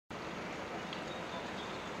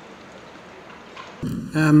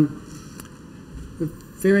I'm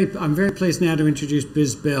very pleased now to introduce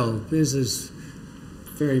BIZ Bell. BIZ is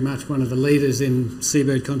very much one of the leaders in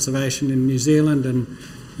seabird conservation in New Zealand, and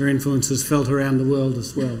her influence is felt around the world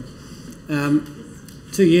as well.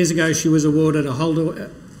 2 years ago she was awarded a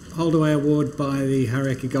Holdaway Award by the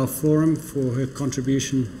Hauraki Gulf Forum for her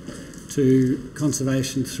contribution to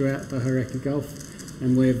conservation throughout the Hauraki Gulf,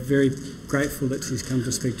 and we're very grateful that she's come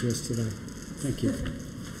to speak to us today. Thank you.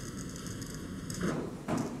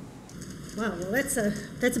 Wow, well that's a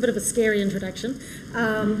bit of a scary introduction.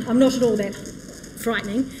 I'm not at all that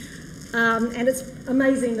frightening. And it's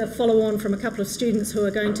amazing to follow on from a couple of students who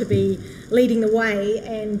are going to be leading the way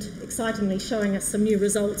and excitingly showing us some new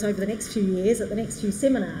results over the next few years at the next few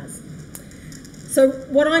seminars. So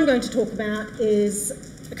what I'm going to talk about is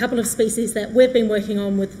a couple of species that we've been working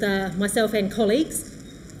on with myself and colleagues,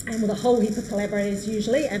 and with a whole heap of collaborators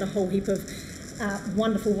usually, and a whole heap of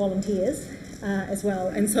wonderful volunteers as well.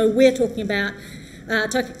 And so we're talking about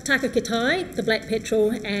Takoketai, the black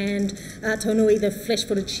petrel, and Toanui, the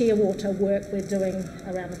flesh-footed shearwater work we're doing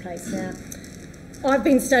around the place now. I've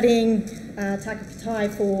been studying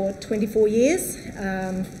Takoketai for 24 years.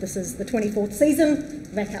 This is the 24th season,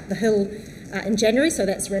 back up the hill in January, so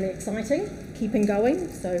that's really exciting, keeping going.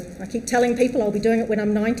 So I keep telling people I'll be doing it when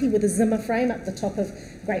I'm 90 with a Zimmer frame up the top of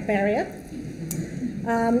Great Barrier.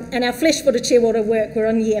 And our flesh-footed shearwater work, we're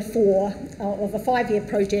on year 4 of a 5-year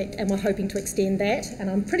project, and we're hoping to extend that. And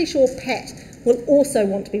I'm pretty sure Pat will also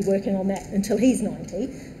want to be working on that until he's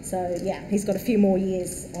 90. So yeah, he's got a few more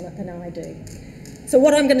years on it than I do. So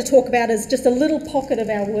what I'm going to talk about is just a little pocket of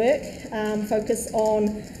our work, focus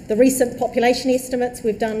on the recent population estimates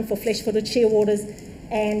we've done for flesh-footed shearwaters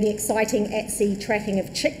and the exciting at-sea tracking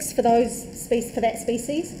of chicks for that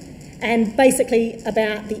species. And basically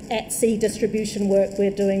about the at-sea distribution work we're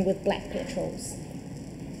doing with black petrels.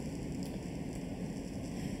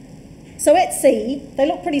 So at sea, they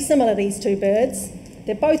look pretty similar, these two birds.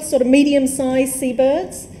 They're both sort of medium-sized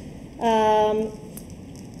seabirds.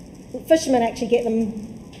 Fishermen actually get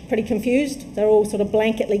them pretty confused. They're all sort of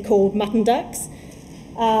blanketly called mutton ducks.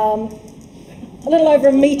 A little over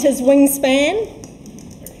a metre's wingspan.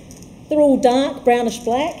 They're all dark, brownish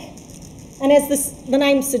black. And as the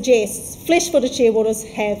name suggests, flesh-footed shearwaters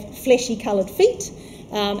have fleshy coloured feet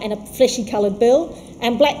and a fleshy coloured bill,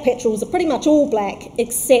 and black petrels are pretty much all black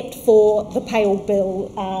except for the pale bill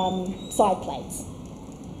side plates.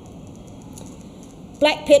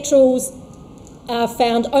 Black petrels are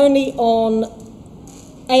found only on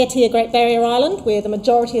Aotea Great Barrier Island, where the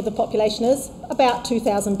majority of the population is, about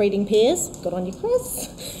 2,000 breeding pairs. Good on you, Chris.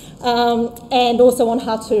 And also on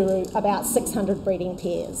Haturu, about 600 breeding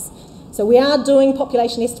pairs. So we are doing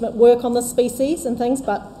population estimate work on this species and things,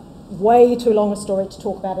 but way too long a story to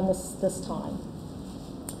talk about in this time.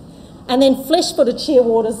 And then flesh-footed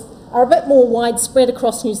shearwaters are a bit more widespread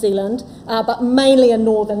across New Zealand, but mainly a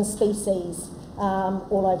northern species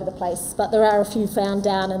all over the place. But there are a few found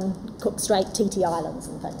down in Cook Strait, TT Islands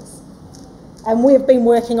and things. And we've been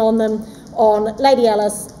working on them on Lady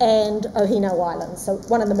Alice and Ohino Islands. So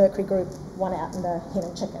one in the Mercury group, one out in the hen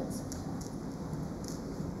and chickens.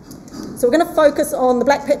 So we're going to focus on the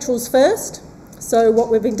black petrels first. So what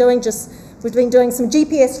we've been doing we've been doing some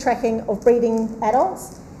GPS tracking of breeding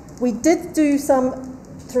adults. We did do some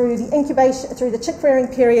through the chick rearing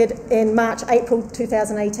period in March, April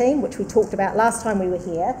 2018, which we talked about last time we were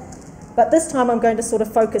here. But this time I'm going to sort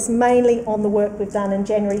of focus mainly on the work we've done in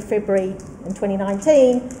January, February in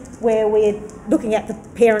 2019, where we're looking at the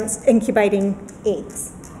parents incubating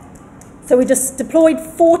eggs. So we just deployed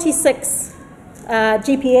 46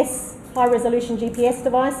 high-resolution GPS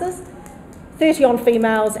devices, 30 on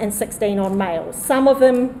females and 16 on males, some of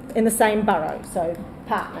them in the same burrow, so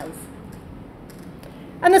partners.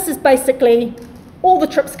 And this is basically all the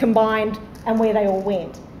trips combined and where they all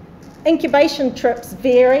went. Incubation trips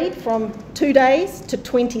varied from 2 days to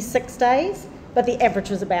 26 days, but the average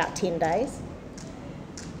was about 10 days.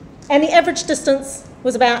 And the average distance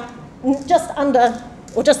was about just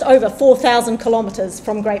over 4,000 kilometres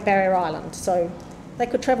from Great Barrier Island, so they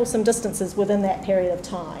could travel some distances within that period of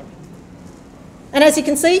time. And as you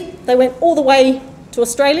can see, they went all the way to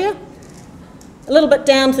Australia, a little bit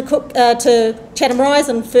down to Chatham Rise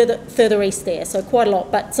and further east there, so quite a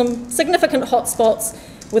lot, but some significant hotspots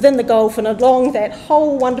within the Gulf and along that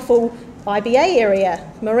whole wonderful IBA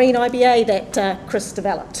area, marine IBA that Chris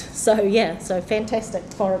developed. So yeah, so fantastic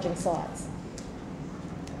foraging sites.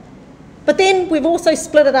 But then we've also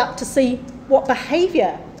split it up to see what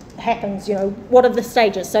behaviour happens, what are the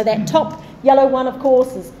stages. So that top yellow one, of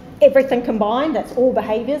course, is everything combined. That's all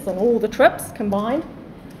behaviours and all the trips combined.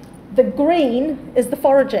 The green is the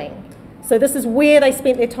foraging. So this is where they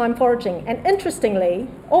spent their time foraging. And interestingly,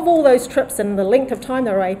 of all those trips and the length of time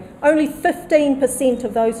they were away, only 15%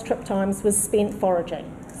 of those trip times was spent foraging.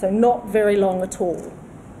 So not very long at all.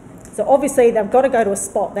 So obviously they've got to go to a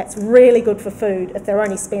spot that's really good for food if they're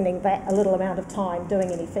only spending that a little amount of time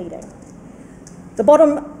doing any feeding. The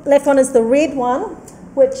bottom left one is the red one,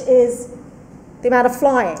 which is the amount of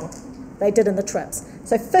flying they did in the trips.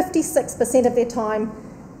 So 56% of their time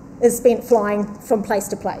is spent flying from place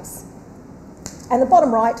to place. And the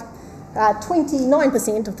bottom right,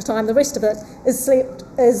 29% of the time, the rest of it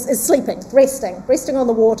is sleeping, resting on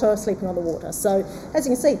the water, sleeping on the water. So as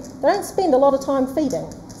you can see, they don't spend a lot of time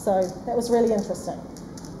feeding. So that was really interesting.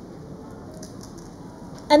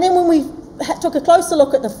 And then when we took a closer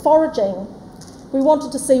look at the foraging, we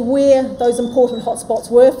wanted to see where those important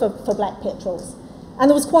hotspots were for black petrels. And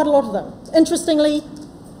there was quite a lot of them. Interestingly,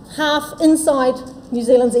 half inside New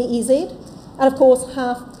Zealand's EEZ, and of course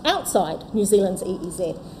half outside New Zealand's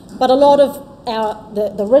EEZ. But a lot of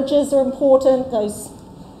the ridges are important, those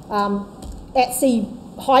at-sea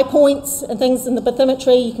high points and things in the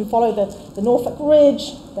bathymetry. You can follow the Norfolk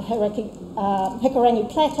Ridge, the Hikurangi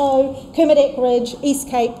Plateau, Kermadec Ridge, East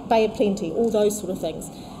Cape, Bay of Plenty, all those sort of things.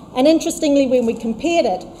 And interestingly, when we compared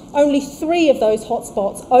it, only 3 of those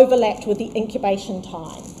hotspots overlapped with the incubation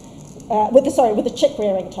time, with the chick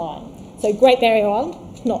rearing time. So Great Barrier Island,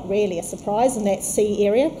 not really a surprise in that sea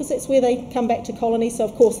area, because that's where they come back to colony, so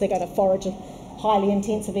of course they're going to forage highly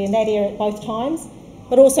intensively in that area at both times,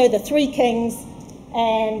 but also the Three Kings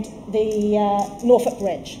and the Norfolk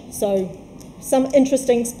Ridge. So some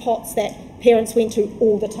interesting spots that parents went to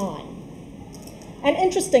all the time. And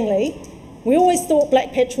interestingly, we always thought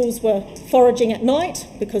black petrels were foraging at night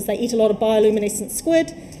because they eat a lot of bioluminescent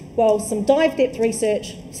squid. Well, some dive depth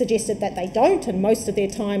research suggested that they don't, and most of their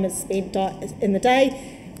time is spent in the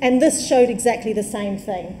day. And this showed exactly the same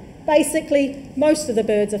thing. Basically, most of the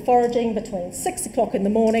birds are foraging between 6 o'clock in the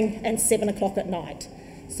morning and 7 o'clock at night.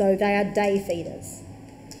 So they are day feeders.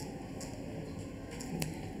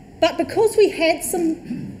 But because we had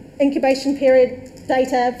some incubation period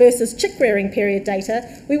data versus chick rearing period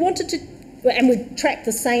data, we wanted to, and we tracked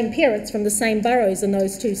the same parents from the same burrows in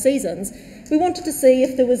those 2 seasons, we wanted to see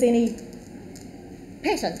if there was any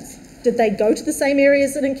patterns. Did they go to the same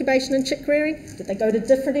areas in incubation and chick rearing? Did they go to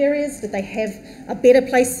different areas? Did they have a better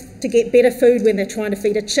place to get better food when they're trying to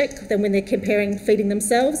feed a chick than when they're comparing feeding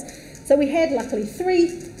themselves? So we had luckily 3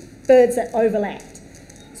 birds that overlapped.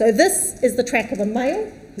 So this is the track of a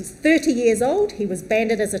male. He's 30 years old. He was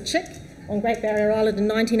banded as a chick on Great Barrier Island in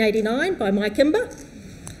 1989 by Mike Kimber.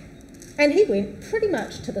 And he went pretty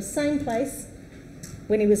much to the same place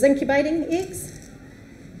when he was incubating eggs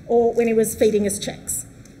or when he was feeding his chicks.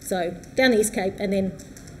 So down the East Cape and then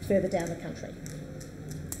further down the country.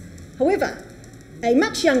 However, a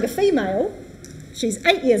much younger female, she's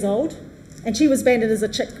 8 years old, and she was banded as a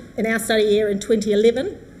chick in our study year in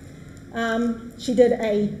 2011. She did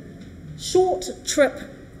a short trip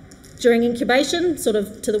during incubation, sort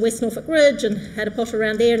of to the West Norfolk Ridge, and had a potter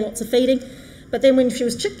around there and lots of feeding. But then when she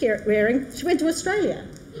was chick rearing, she went to Australia.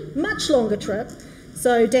 Much longer trip.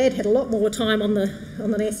 So Dad had a lot more time on the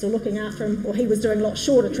nest or looking after him, or he was doing a lot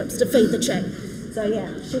shorter trips to feed the chick. So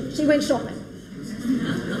yeah, she went shopping.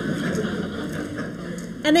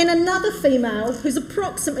 And then another female who's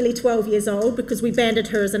approximately 12 years old, because we banded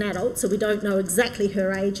her as an adult, so we don't know exactly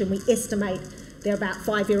her age, and we estimate they're about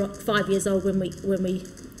 5 years old when we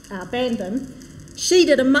band them. She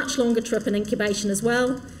did a much longer trip in incubation as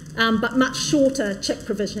well, but much shorter chick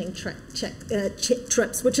provisioning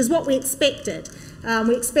trips, which is what we expected.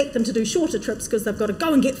 We expect them to do shorter trips because they've got to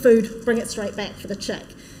go and get food, bring it straight back for the chick.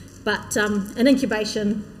 But in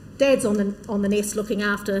incubation, Dad's on the nest looking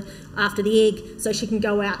after the egg, so she can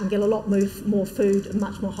go out and get a lot more food and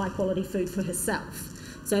much more high quality food for herself.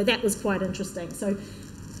 So that was quite interesting. So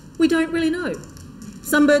we don't really know.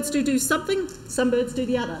 Some birds do something, some birds do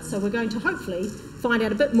the other. So we're going to hopefully find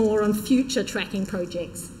out a bit more on future tracking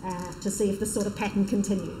projects to see if this sort of pattern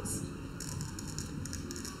continues.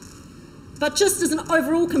 But just as an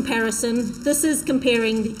overall comparison, this is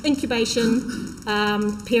comparing the incubation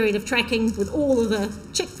period of tracking with all of the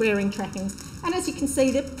chick rearing tracking. And as you can see,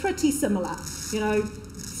 they're pretty similar. You know,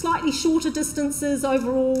 slightly shorter distances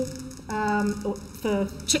overall for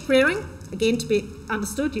chick rearing. Again, to be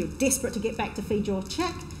understood, you're desperate to get back to feed your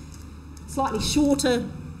chick. Slightly shorter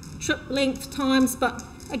trip length times, but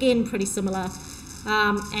again, pretty similar.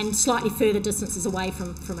 And slightly further distances away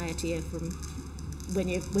from ATF, from when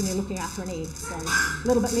you're looking after an egg. So a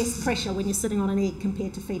little bit less pressure when you're sitting on an egg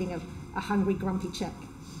compared to feeding a hungry, grumpy chick.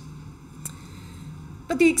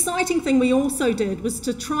 But the exciting thing we also did was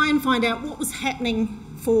to try and find out what was happening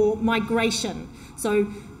for migration. So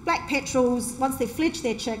black petrels, once they've fledged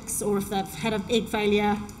their chicks, or if they've had an egg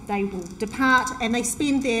failure, they will depart and they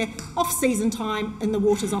spend their off-season time in the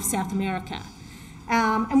waters off South America.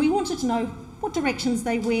 And we wanted to know what directions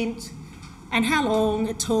they went and how long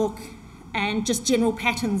it took and just general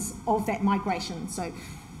patterns of that migration. So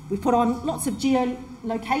we put on lots of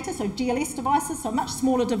geolocators, so GLS devices, so a much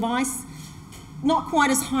smaller device, not quite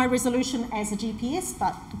as high resolution as a GPS,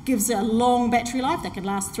 but gives a long battery life that could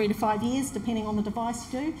last 3 to 5 years, depending on the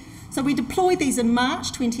device you do. So we deployed these in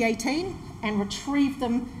March 2018 and retrieved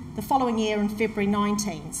them the following year in February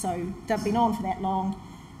 19. So they've been on for that long.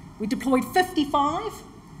 We deployed 55,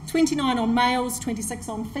 29 on males, 26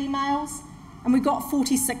 on females, and we got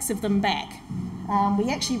 46 of them back. We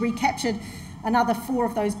actually recaptured another 4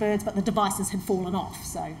 of those birds, but the devices had fallen off,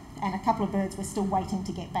 so, and a couple of birds we're still waiting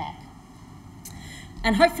to get back.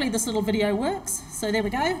 And hopefully this little video works. So there we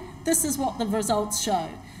go. This is what the results show.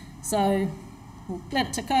 So we'll let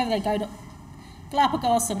it tick over. They go to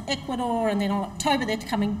Galapagos and Ecuador, and then in October they're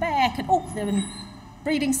coming back, and they're in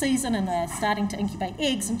breeding season and they're starting to incubate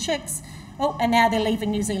eggs and chicks. And now they're leaving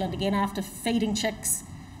New Zealand again after feeding chicks.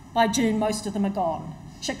 By June, most of them are gone.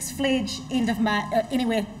 Chicks fledge end of May,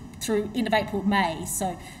 anywhere through end of April, May.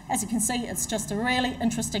 So as you can see, it's just a really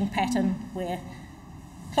interesting pattern where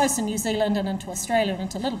close in New Zealand and into Australia and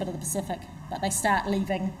into a little bit of the Pacific, but they start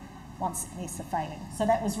leaving once nests are failing. So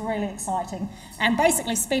that was really exciting. And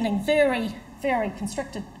basically spending very, very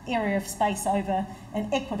constricted area of space over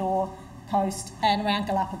in Ecuador coast and around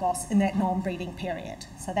Galapagos in that non-breeding period.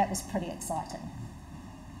 So that was pretty exciting.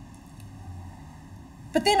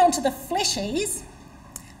 But then onto the fleshies.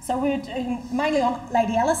 So we were doing mainly on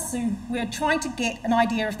Lady Alice, so we were trying to get an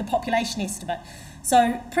idea of the population estimate.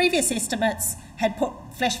 So previous estimates had put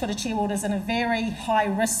flesh-footed shearwaters in a very high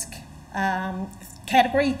risk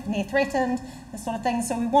category, near threatened, this sort of thing.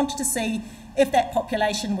 So we wanted to see if that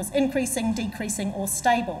population was increasing, decreasing or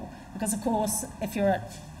stable. Because of course, if your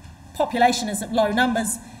population is at low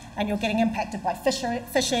numbers and you're getting impacted by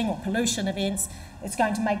fishing or pollution events, it's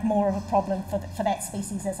going to make more of a problem for that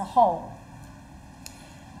species as a whole.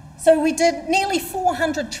 So we did nearly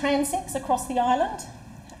 400 transects across the island.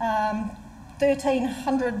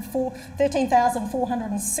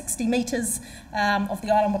 13,460 metres of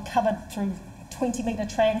the island were covered through 20-metre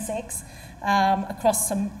transects across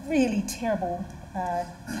some really terrible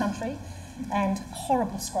country and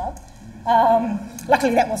horrible scrub.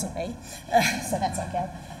 Luckily that wasn't me, so that's okay.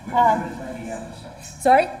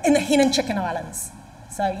 Sorry, in the Hen and Chicken Islands.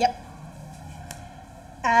 So, yep.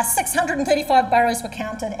 635 burrows were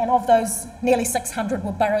counted, and of those, nearly 600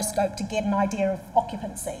 were burrow scoped to get an idea of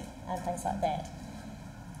occupancy and things like that.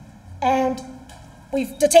 And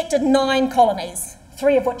we've detected 9 colonies, 2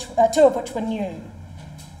 of which were new.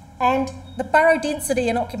 And the burrow density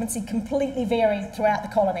and occupancy completely varied throughout the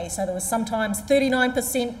colony. So there was sometimes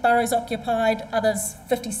 39% burrows occupied, others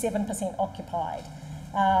 57% occupied,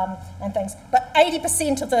 and things. But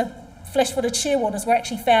 80% of the flesh-footed shearwaters were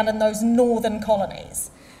actually found in those northern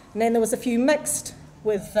colonies. And then there was a few mixed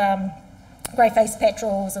with grey-faced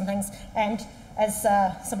petrels and things. And as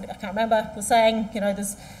somebody, I can't remember, was saying, you know,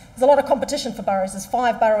 there's a lot of competition for burrows. There's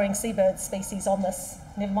 5 burrowing seabird species on this.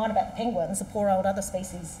 Never mind about the penguins, the poor old other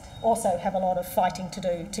species also have a lot of fighting to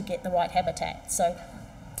do to get the right habitat. So,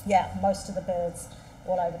 yeah, most of the birds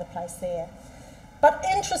all over the place there. But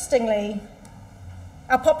interestingly,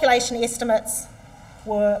 our population estimates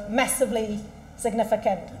were massively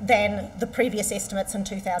significant than the previous estimates in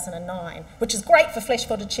 2009, which is great for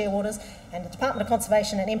flesh-footed shearwaters, and the Department of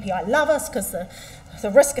Conservation and MPI love us because the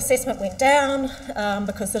risk assessment went down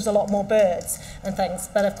because there's a lot more birds and things.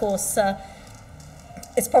 But of course,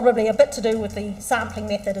 it's probably a bit to do with the sampling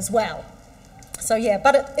method as well. So yeah,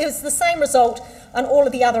 but it was the same result on all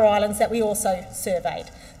of the other islands that we also surveyed.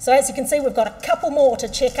 So as you can see, we've got a couple more to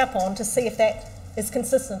check up on to see if that is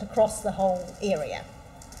consistent across the whole area.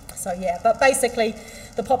 So yeah, but basically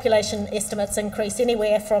the population estimates increase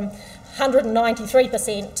anywhere from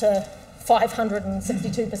 193% to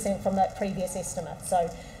 562% from that previous estimate. So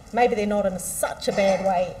maybe they're not in such a bad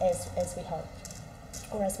way as we hoped,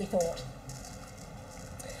 or as we thought.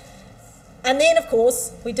 And then, of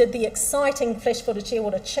course, we did the exciting flesh-footed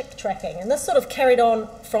shearwater chick tracking, and this sort of carried on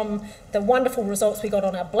from the wonderful results we got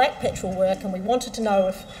on our black petrel work, and we wanted to know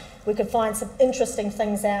if we could find some interesting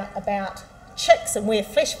things out about chicks and where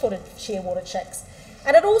flesh-footed shearwater chicks.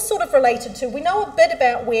 And it all sort of related to, we know a bit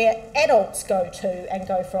about where adults go to and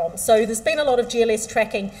go from. So there's been a lot of GLS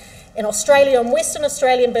tracking in Australia, and Western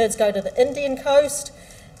Australian birds go to the Indian coast,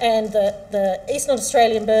 and the Eastern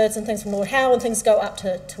Australian birds and things from Lord Howe and things go up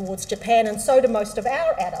towards Japan, and so do most of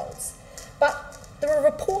our adults. But there are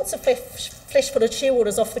reports of flesh-footed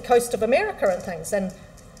shearwaters off the coast of America and things, and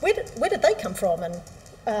where did they come from?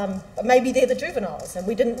 And maybe they're the juveniles, and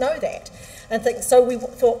we didn't know that. And so we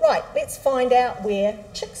thought, right, let's find out where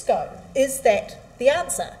chicks go. Is that the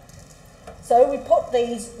answer? So we put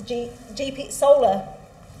these GPS solar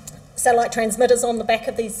satellite transmitters on the back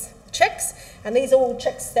of these chicks, and these are all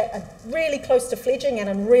chicks that are really close to fledging and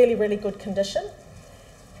in really, really good condition.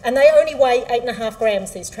 And they only weigh 8.5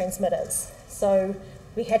 grams, these transmitters. So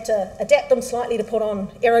we had to adapt them slightly to put on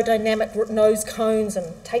aerodynamic nose cones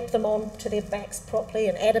and tape them on to their backs properly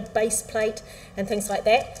and add a base plate and things like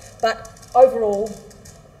that. But overall,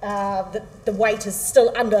 the weight is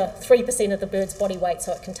still under 3% of the bird's body weight,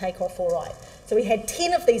 so it can take off all right. So we had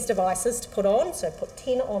 10 of these devices to put on, so put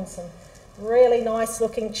 10 on some really nice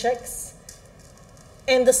looking chicks,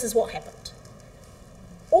 and this is what happened.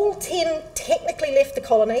 All 10 technically left the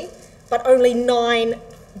colony, but only 9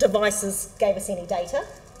 devices gave us any data.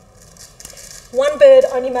 One bird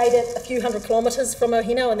only made it a few hundred kilometres from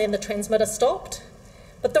Ohino, and then the transmitter stopped.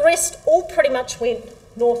 But the rest all pretty much went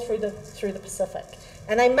north through the Pacific.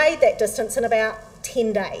 And they made that distance in about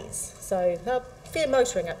 10 days. So fair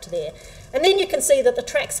motoring up to there. And then you can see that the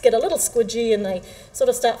tracks get a little squidgy and they sort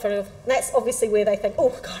of start and that's obviously where they think,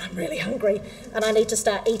 oh God, I'm really hungry and I need to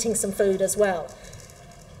start eating some food as well.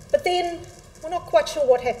 But then we're not quite sure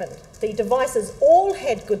what happened. The devices all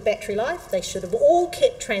had good battery life. They should have all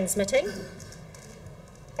kept transmitting.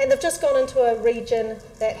 And they've just gone into a region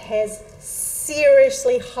that has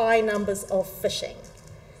seriously high numbers of fishing.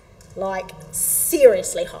 Like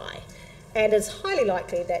seriously high. And it's highly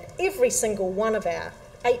likely that every single one of our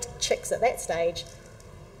 8 chicks at that stage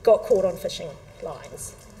got caught on fishing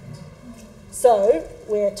lines. So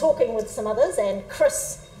we're talking with some others, and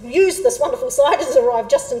Chris used this wonderful slide, has arrived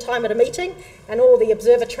just in time at a meeting, and all the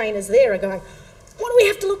observer trainers there are going, what do we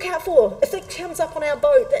have to look out for? If it comes up on our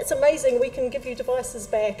boat, that's amazing, we can give you devices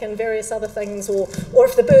back and various other things, or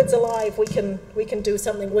if the bird's alive, we can do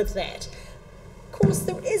something with that. Of course,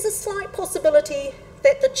 there is a slight possibility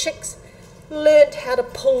that the chicks learnt how to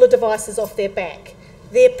pull the devices off their back.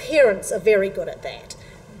 Their parents are very good at that,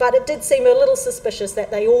 but it did seem a little suspicious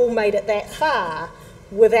that they all made it that far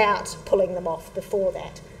without pulling them off before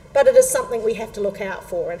that. But it is something we have to look out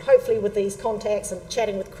for, and hopefully with these contacts and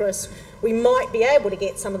chatting with Chris, we might be able to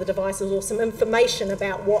get some of the devices or some information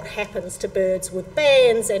about what happens to birds with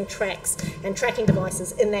bands and tracks and tracking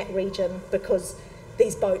devices in that region, because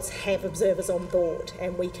these boats have observers on board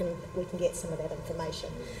and we can get some of that information.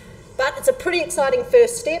 But it's a pretty exciting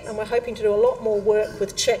first step, and we're hoping to do a lot more work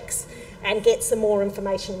with chicks and get some more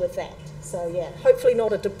information with that. So yeah, hopefully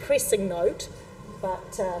not a depressing note,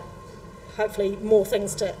 but hopefully more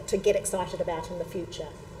things to get excited about in the future.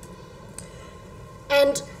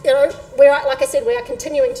 And, you know, like I said, we are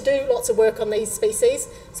continuing to do lots of work on these species.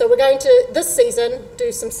 So we're going to, this season,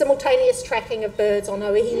 do some simultaneous tracking of birds on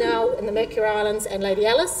Ohino in the Mercury Islands and Lady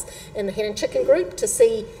Alice in the hen and chicken group to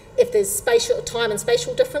see if there's time and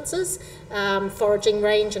spatial differences, foraging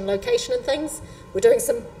range and location and things. We're doing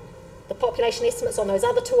the population estimates on those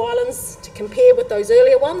other 2 islands to compare with those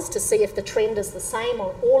earlier ones to see if the trend is the same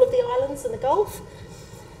on all of the islands in the Gulf.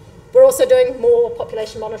 We're also doing more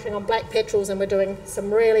population monitoring on black petrels, and we're doing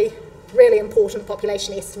some really, really important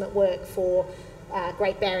population estimate work for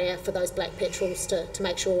Great Barrier for those black petrels to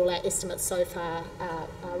make sure all our estimates so far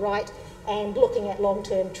are right, and looking at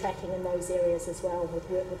long-term tracking in those areas as well with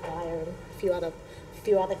work with Gaia and a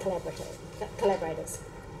few other collaborators.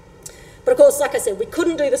 But of course, like I said, we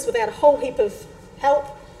couldn't do this without a whole heap of help,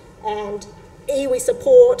 and iwi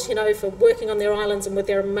support, you know, for working on their islands and with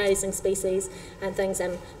their amazing species and things,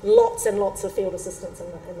 and lots of field assistance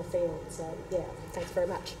in the field. So yeah, thanks very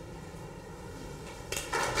much.